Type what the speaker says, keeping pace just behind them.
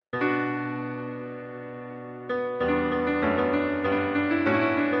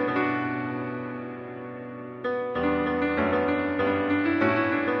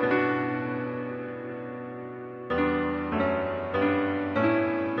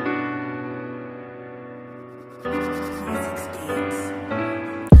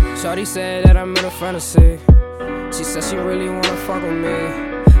Shawty said that I'm in a fantasy. She said she really wanna fuck with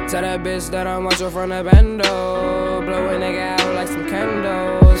me. Tell that bitch that I'm watching from the bando. Blow a nigga out like some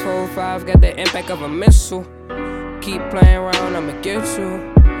candles. 4-5 got the impact of a missile. Keep playing around, I'ma get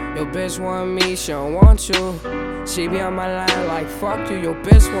you. Your bitch want me, she don't want you. She be on my line like fuck you. Your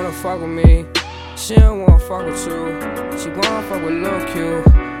bitch wanna fuck with me. She don't wanna fuck with you. She wanna fuck with Lil Q.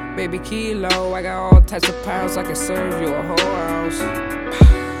 Baby kilo, I got all types of pounds. I can serve you a whole ounce.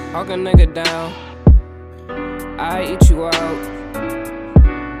 Hawk a nigga down, I eat you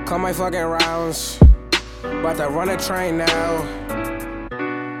out. Call my fucking rounds, about to run a train now.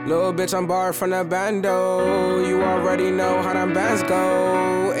 Little bitch, I'm barred from the bando. You already know how them bands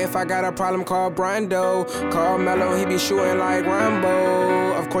go. If I got a problem, call Brando. Call Mello, he be shooting like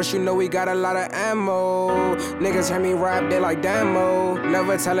Rambo. Of course, you know we got a lot of ammo. Niggas hear me rap, they like Damo.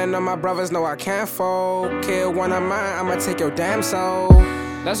 Never telling them my brothers, no, I can't fold. Kill one of mine, I'ma take your damn soul.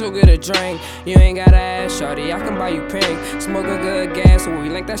 Let's go get a drink. You ain't gotta ask, shawty, I can buy you pink. Smoking good gas, when we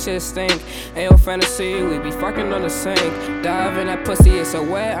link, that shit stink. Ain't no fantasy, we be fucking on the sink. Dive in that pussy, it's so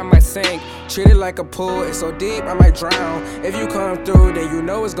wet, I might sink. Treat it like a pool, it's so deep, I might drown. If you come through, then you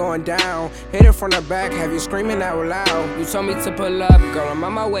know it's going down. Hit it from the back, have you screaming out loud. You told me to pull up, girl, I'm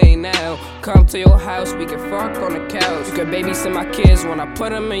on my way now. Come to your house, we can fuck on the couch. You can babysit my kids when I put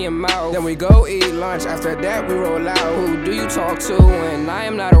them in your mouth. Then we go eat lunch, after that we roll out. Who do you talk to when I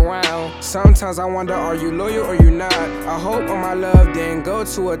am not around? Sometimes I wonder, are you loyal or you not? I hope all my love didn't go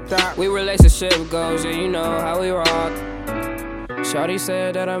to a thought. We relationship goals, yeah, you know how we rock. Shawty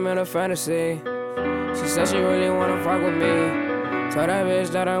said that I'm in a fantasy. She said she really wanna fuck with me. Tell that bitch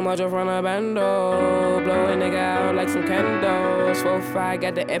that I'm watching from the bando. Blow a nigga out like some candles. 4-5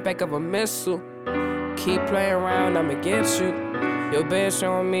 got the impact of a missile. Keep playing around, I'ma get you. Your bitch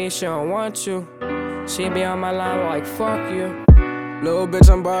showing me she don't want you. She be on my line like fuck you. Little bitch,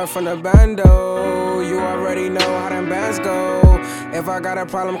 I'm barred from the bando. You already know how them bands go. If I got a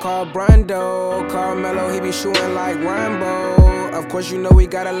problem, call Brando. Call Mello, he be shooting like Rambo. Of course, you know we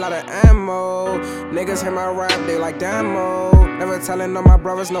got a lot of ammo. Niggas hear my rap, they like Damo. Never telling all my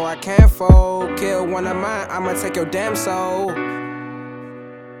brothers, no, I can't fold. Kill one of mine, I'ma take your damn soul.